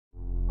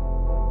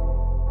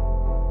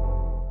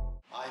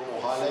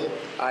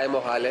I,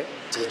 Mohale,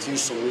 take you,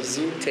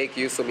 Somizi,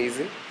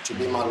 to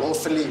be my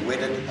lawfully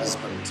wedded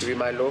husband.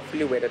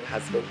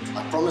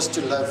 I promise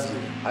to love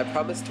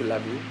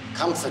you,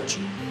 comfort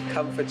you,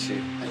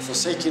 and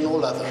forsaking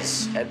all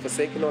others,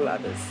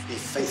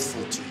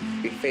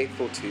 be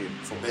faithful to you,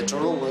 for better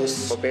or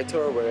worse,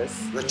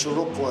 richer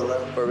or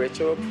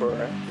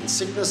poorer, in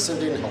sickness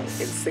and in health,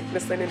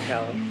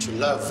 to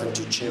love and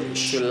to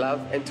cherish,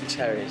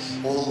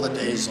 all the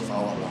days of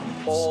our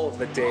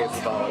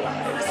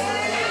lives.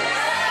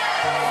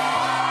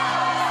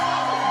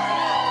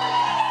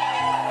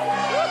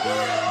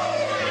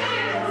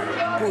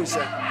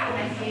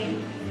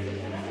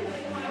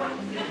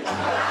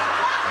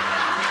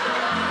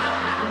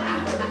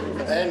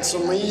 And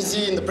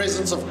Somizi, in the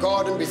presence of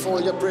God and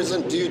before your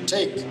present, do you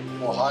take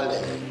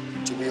Mohale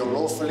to be your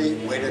lawfully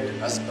wedded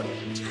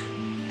husband?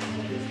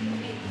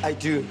 I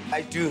do.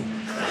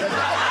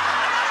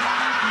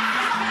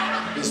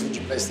 Please would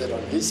you place that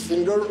on his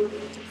finger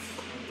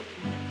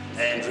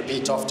and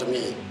repeat after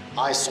me.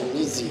 I,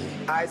 Somizi,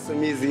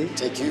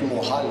 take you,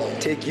 Mohale,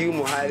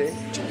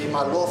 to be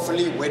my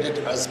lawfully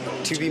wedded husband.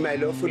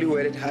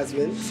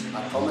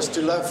 I promise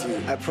to love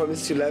you,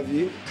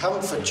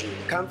 comfort you,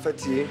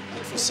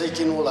 and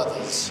forsaking all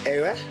others.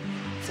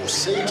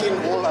 Forsaking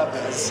all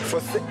others.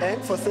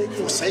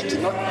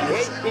 Forsaking, not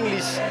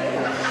English.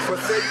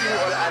 Forsaking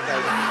all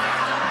others.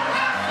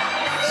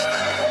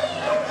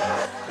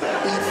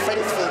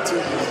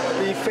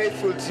 Be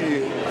faithful to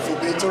you. For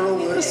better or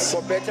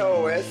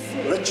worse.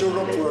 Richer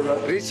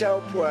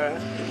or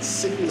poorer. In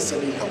sickness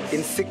and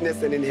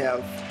in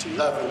health. To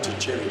love and to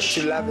cherish.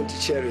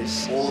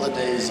 All the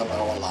days of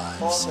our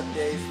lives. Fantastic.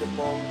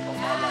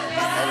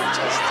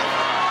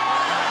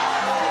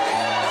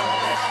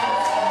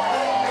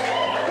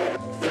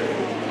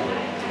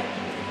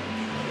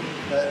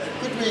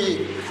 Could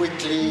we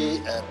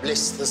quickly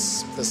bless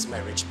this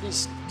marriage?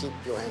 Please keep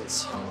your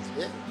hands held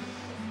here.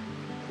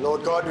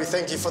 Lord God, we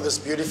thank you for this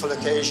beautiful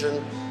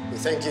occasion. We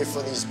thank you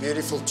for these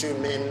beautiful two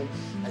men,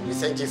 and we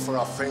thank you for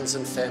our friends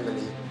and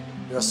family.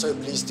 We are so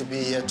pleased to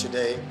be here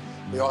today.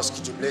 We ask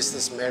you to bless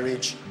this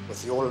marriage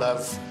with your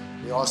love.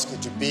 We ask you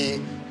to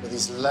be with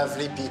these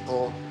lovely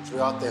people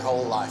throughout their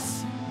whole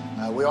life.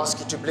 We ask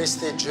you to bless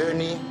their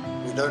journey.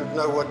 We don't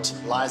know what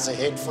lies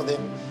ahead for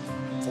them,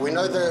 for we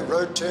know the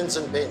road turns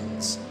and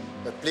bends,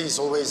 but please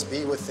always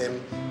be with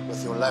them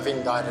with your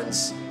loving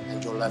guidance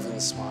and your loving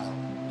smile.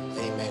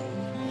 Amen.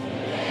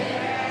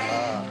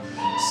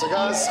 So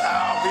guys,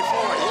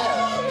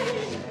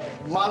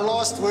 my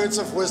last words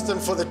of wisdom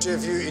for the two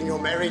of you in your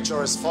marriage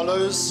are as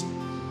follows.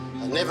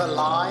 Never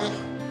lie,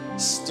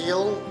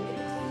 steal,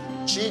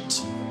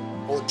 cheat,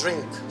 or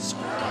drink.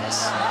 Sorry,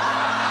 guys.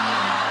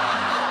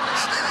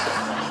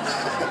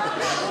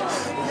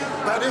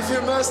 But if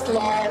you must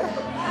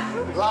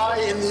lie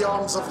in the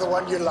arms of the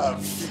one you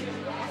love.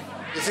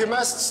 If you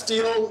must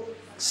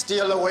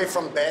steal away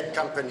from bad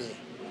company.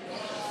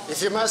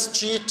 If you must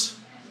cheat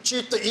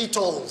the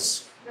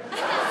eat-alls.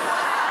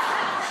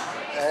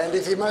 And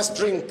if you must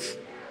drink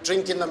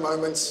in the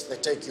moments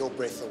that take your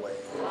breath away.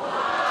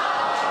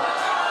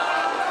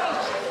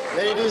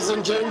 Ladies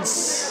and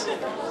gents,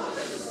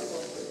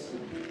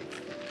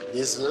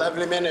 these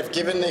lovely men have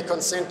given their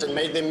consent and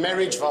made their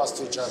marriage vows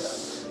to each other.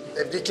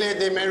 They've declared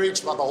their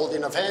marriage by the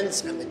holding of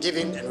hands and the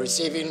giving and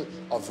receiving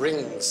of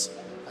rings.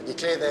 I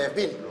declare they have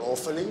been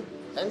lawfully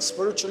and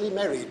spiritually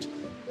married,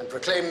 and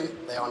proclaim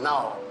they are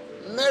now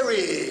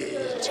married.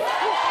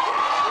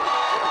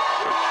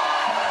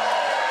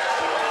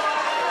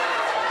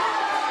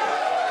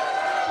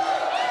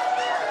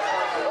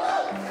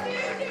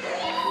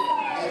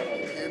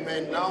 You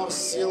may now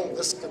seal